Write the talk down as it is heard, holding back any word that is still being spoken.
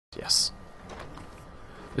Yes.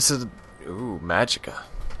 This is... Ooh, Magica.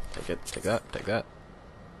 Take it, take that, take that.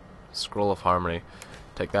 Scroll of Harmony.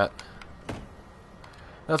 Take that.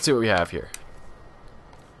 Let's see what we have here.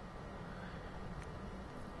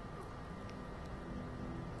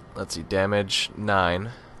 Let's see, damage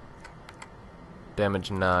 9.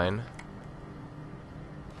 Damage 9.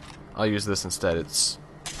 I'll use this instead. It's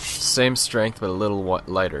same strength but a little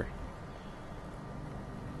lighter.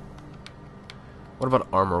 What about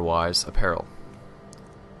armor-wise? Apparel.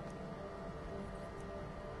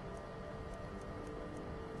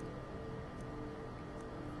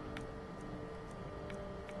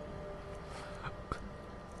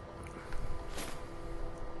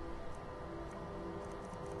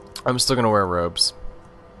 I'm still gonna wear robes.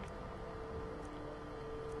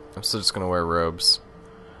 I'm still just gonna wear robes.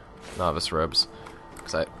 Novice robes.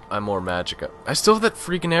 Because I'm more magica. I still have that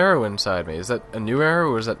freaking arrow inside me. Is that a new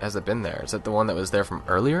arrow or has it been there? Is that the one that was there from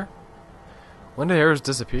earlier? When did arrows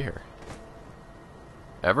disappear?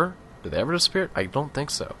 Ever? Did they ever disappear? I don't think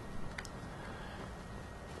so.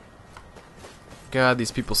 God,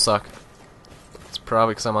 these people suck. It's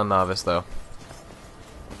probably because I'm a novice, though.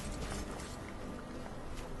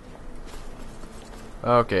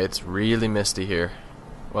 Okay, it's really misty here.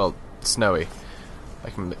 Well, snowy. I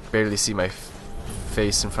can barely see my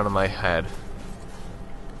face in front of my head.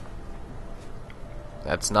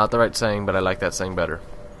 That's not the right saying, but I like that saying better.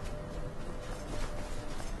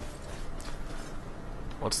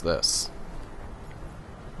 What's this?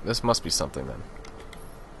 This must be something then.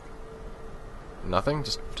 Nothing?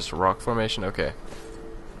 Just a rock formation? Okay.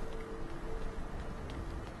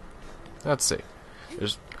 Let's see.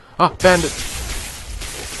 There's... Ah! Bandit!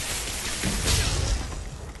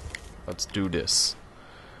 Let's do this.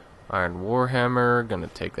 Iron Warhammer, gonna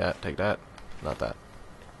take that, not that.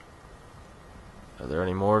 Are there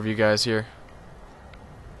any more of you guys here?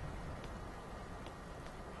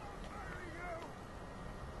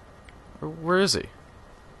 Where is he?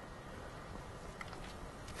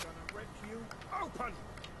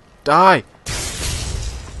 Die!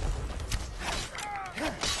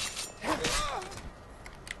 I'm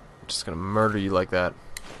just gonna murder you like that.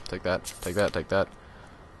 Take that, take that, take that.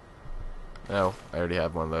 No, I already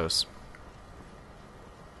have one of those.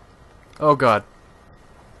 Oh god.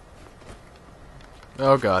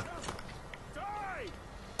 Oh god.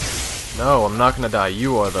 No, I'm not gonna die.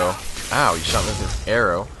 You are though. Ow, you shot me with an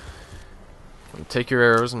arrow. Take your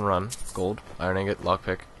arrows and run. Gold, iron ingot,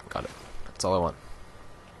 lockpick. Got it. That's all I want.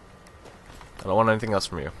 I don't want anything else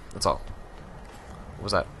from you. That's all. What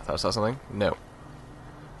was that? I thought I saw something? No.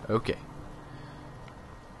 Okay.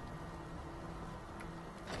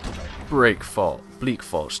 Bleak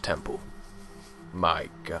Falls Temple. My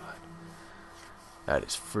god. That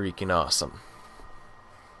is freaking awesome.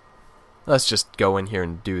 Let's just go in here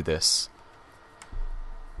and do this.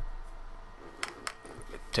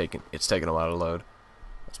 It's taken a while to load.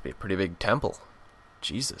 Must be a pretty big temple.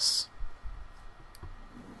 Jesus.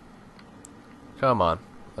 Come on.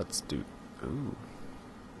 Let's do... Ooh.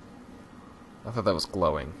 I thought that was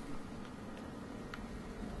glowing.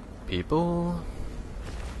 People...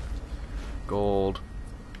 Gold.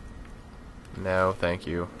 No, thank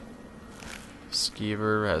you.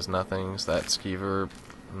 Skeever has nothing. So that skeever,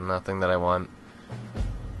 nothing that I want.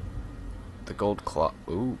 The gold claw.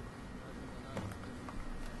 Ooh.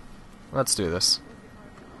 Let's do this.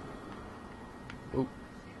 Ooh.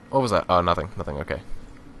 What was that? Oh, nothing. Nothing. Okay.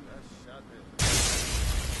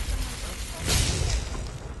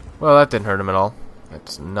 Well, that didn't hurt him at all. That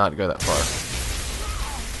does not go that far.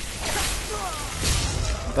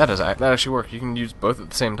 That actually worked. You can use both at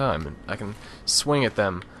the same time. And I can swing at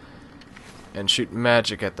them and shoot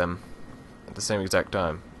magic at them at the same exact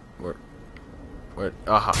time.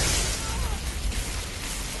 Aha.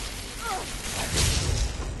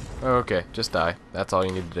 Okay, just die. That's all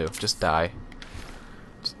you need to do. Just die.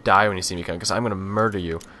 Just die when you see me coming, because I'm gonna murder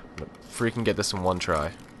you. I'm gonna freaking get this in one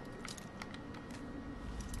try.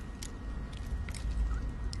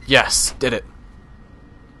 Yes! Did it!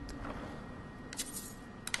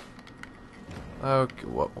 Okay,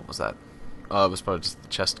 what was that? Oh, it was probably just the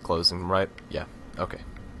chest closing, right? Yeah, okay.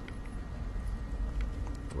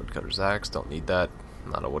 Woodcutter's axe, don't need that.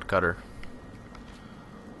 I'm not a woodcutter.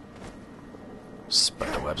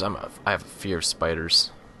 Spider webs, I have a fear of spiders.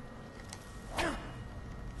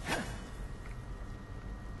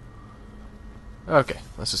 Okay,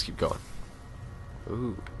 let's just keep going.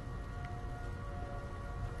 Ooh.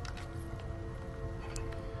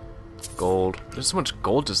 Gold. There's so much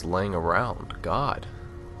gold just laying around. God.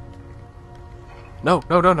 No,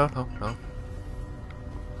 no, no, no, no, no.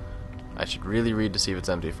 I should really read to see if it's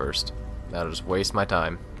empty first. That'll just waste my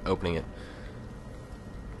time opening it.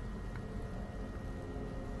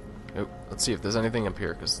 Oh, let's see if there's anything up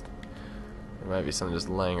here, because there might be something just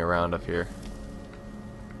laying around up here.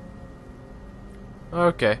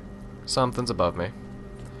 Okay, something's above me.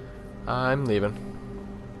 I'm leaving.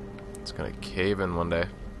 It's gonna cave in one day.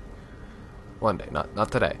 One day,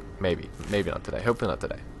 not today. Maybe not today. Hopefully not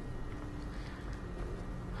today.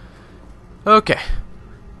 Okay.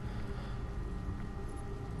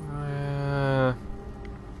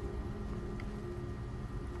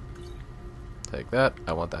 Take that.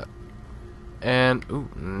 I want that. And ooh,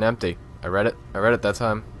 empty. I read it. I read it that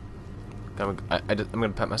time. I'm gonna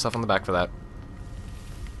pat myself on the back for that.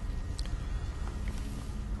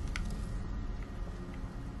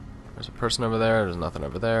 There's a person over there. There's nothing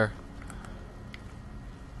over there.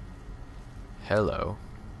 Hello.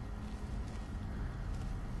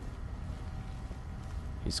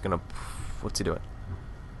 He's gonna... What's he doing?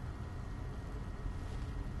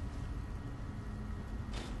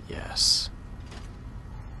 Yes.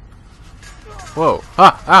 Whoa.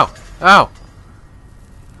 Ah! Ow! Ow!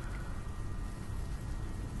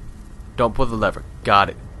 Don't pull the lever. Got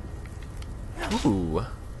it. Ooh.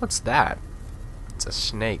 What's that? It's a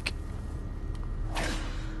snake.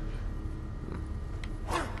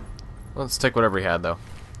 Let's take whatever he had, though.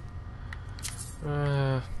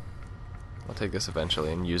 I'll take this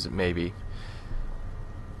eventually and use it, maybe.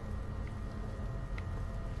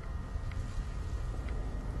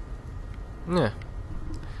 Yeah.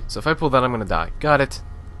 So if I pull that, I'm gonna die. Got it.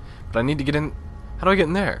 But I need to get in. How do I get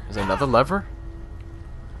in there? Is there another lever?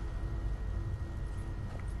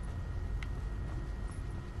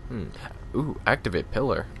 Ooh, activate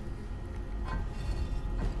pillar.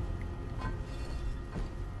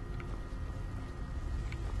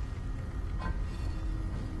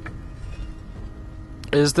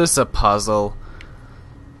 Is this a puzzle?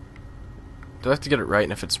 Do I have to get it right,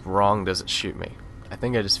 and if it's wrong, does it shoot me? I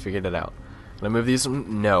think I just figured it out. Can I move these?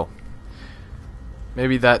 No.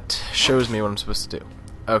 Maybe that shows me what I'm supposed to do.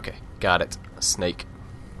 Okay, got it. A snake.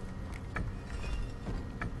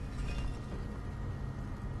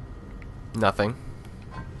 Nothing.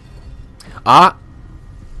 Ah!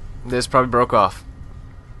 This probably broke off.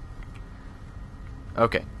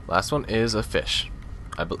 Okay, last one is a fish.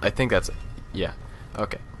 I think that's it. Yeah.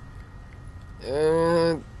 Okay.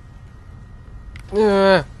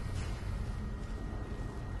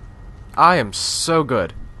 I am so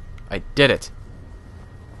good. I did it.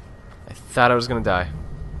 I thought I was gonna die.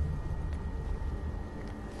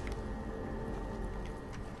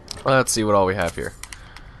 Let's see what all we have here.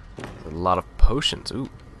 A lot of potions. Ooh,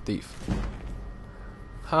 thief.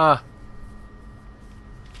 Ha!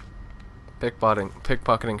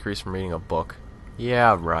 Pickpocket increase from reading a book.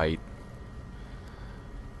 Yeah, right.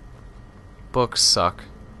 Books suck.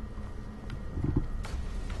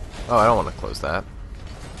 Oh, I don't want to close that.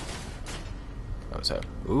 What was that?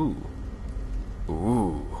 Ooh.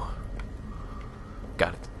 Ooh.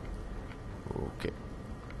 Got it. Okay.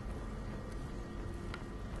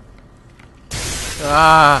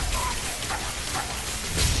 Ah!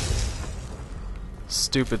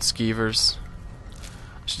 Stupid skeevers.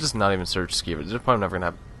 I should just not even search skeevers. They're probably never gonna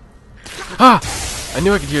have... Ah! I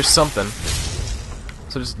knew I could hear something.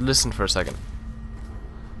 So just listen for a second.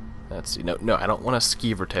 Let's see. No, I don't want a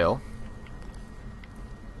skeever tail.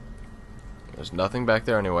 There's nothing back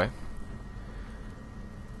there anyway.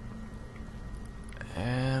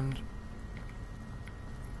 And...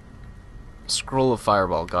 Scroll of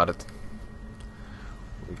Fireball. Got it.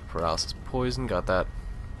 Weak paralysis poison. Got that.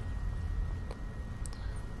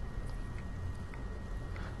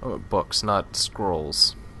 Oh, books, not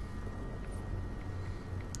scrolls.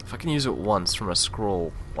 If I can use it once from a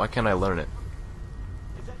scroll, why can't I learn it?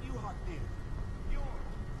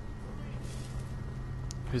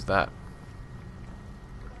 Who's that?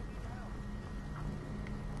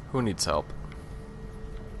 Who needs help?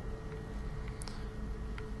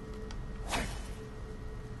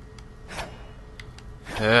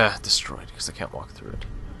 Destroyed because I can't walk through it.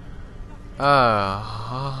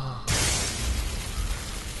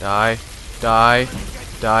 Die. Die.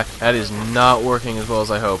 Die. That is not working as well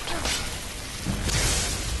as I hoped.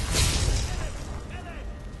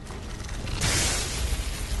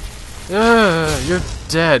 You're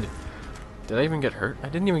dead. Did I even get hurt? I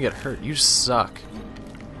didn't even get hurt. You suck.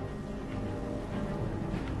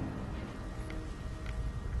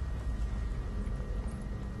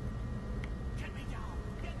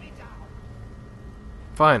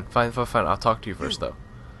 Fine. I'll talk to you first, though.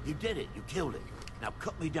 You did it. You killed it. Now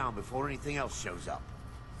cut me down before anything else shows up.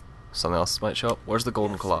 something else might show up. Where's the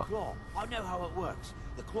golden claw? Claw. I know how it works.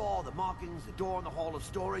 The claw, the markings, the door in the Hall of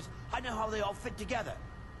Stories. I know how they all fit together.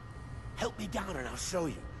 Help me down and I'll show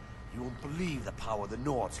you. You won't believe the power the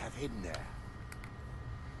Nords have hidden there.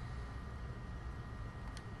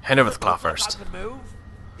 Hand over the claw first. If I can move,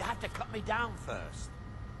 you have to cut me down first.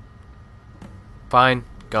 Fine,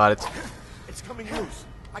 got it. It's coming loose.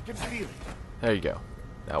 I can feel it. There you go.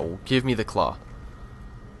 Now give me the claw.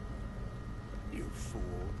 You fool.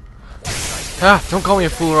 Ah! Don't call me a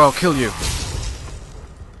fool or I'll kill you.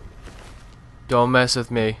 Don't mess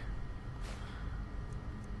with me.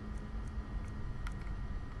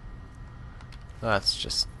 That's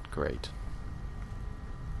just great.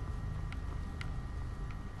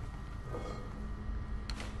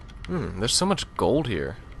 There's so much gold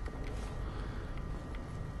here.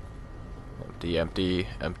 Empty, empty,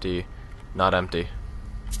 empty. Not empty.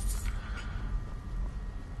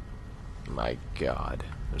 My god.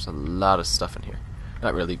 There's a lot of stuff in here.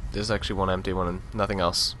 Not really. There's actually one empty one and nothing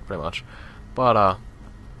else, pretty much. But,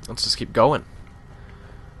 let's just keep going.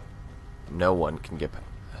 No one can get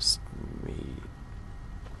past me.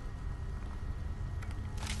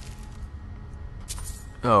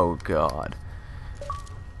 Oh god.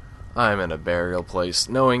 I'm in a burial place.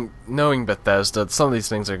 Knowing Bethesda, some of these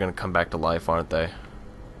things are gonna come back to life, aren't they?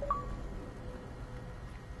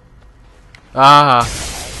 Ah!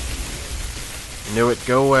 Knew it.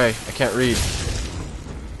 Go away. I can't read.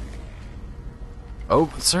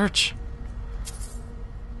 Oh, search.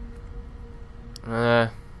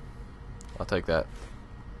 I'll take that.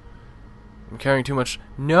 I'm carrying too much.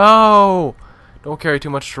 No! Don't carry too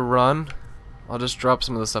much to run. I'll just drop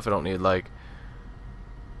some of the stuff I don't need, like...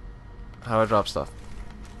 How do I drop stuff?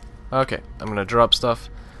 Okay, I'm gonna drop stuff.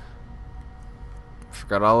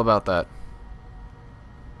 Forgot all about that.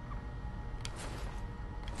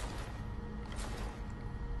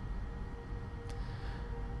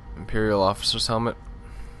 Imperial officer's helmet.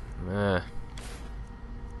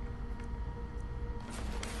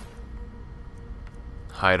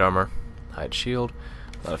 Hide armor. Hide shield.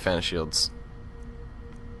 Not a fan of shields.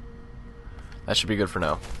 That should be good for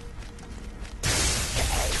now.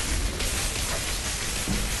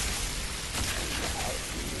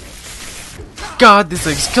 God, this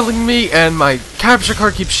thing's killing me, and my capture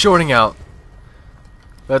card keeps shorting out.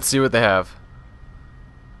 Let's see what they have.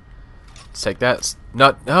 Let's take that.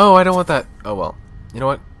 Not. No, I don't want that. Oh well. You know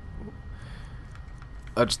what?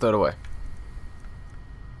 I'll just throw it away.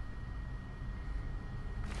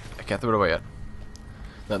 I can't throw it away yet.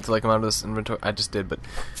 Not until I come out of this inventory. I just did, but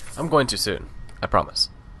I'm going to soon. I promise.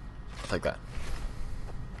 I'll take that.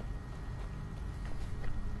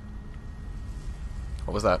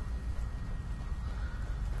 What was that?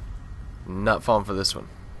 Not falling for this one.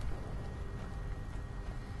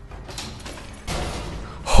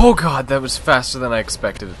 Oh god, that was faster than I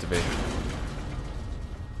expected it to be.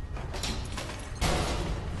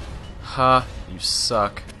 Ha, you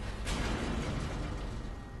suck.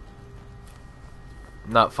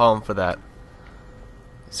 Not falling for that.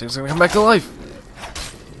 This thing's gonna come back to life.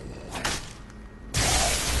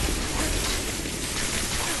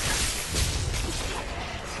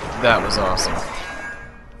 That was awesome.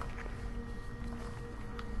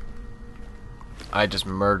 I just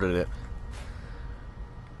murdered it.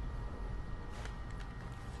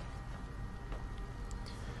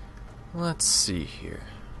 Let's see here.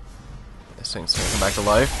 This thing's gonna come back to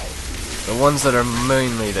life. The ones that are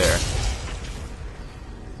mainly there.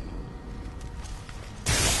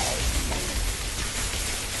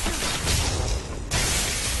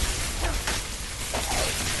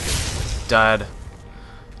 Dad.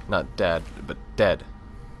 Not dad, but dead.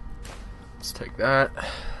 Let's take that.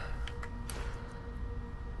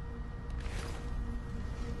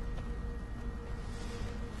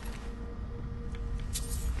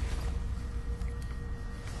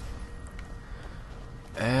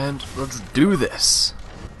 And let's do this.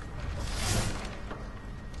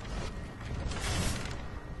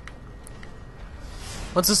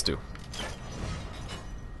 What's this do?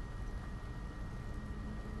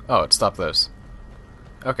 Oh, it stopped those.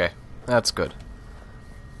 Okay, that's good.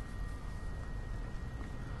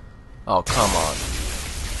 Oh, come on.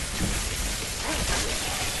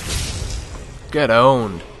 Get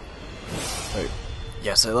owned. Wait.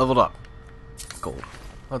 Yes, I leveled up. Gold.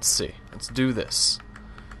 Let's see. Let's do this.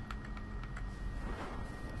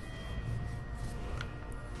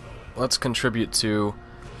 Let's contribute to...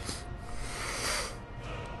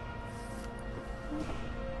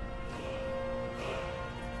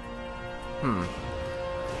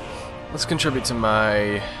 Let's contribute to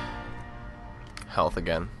my health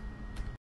again.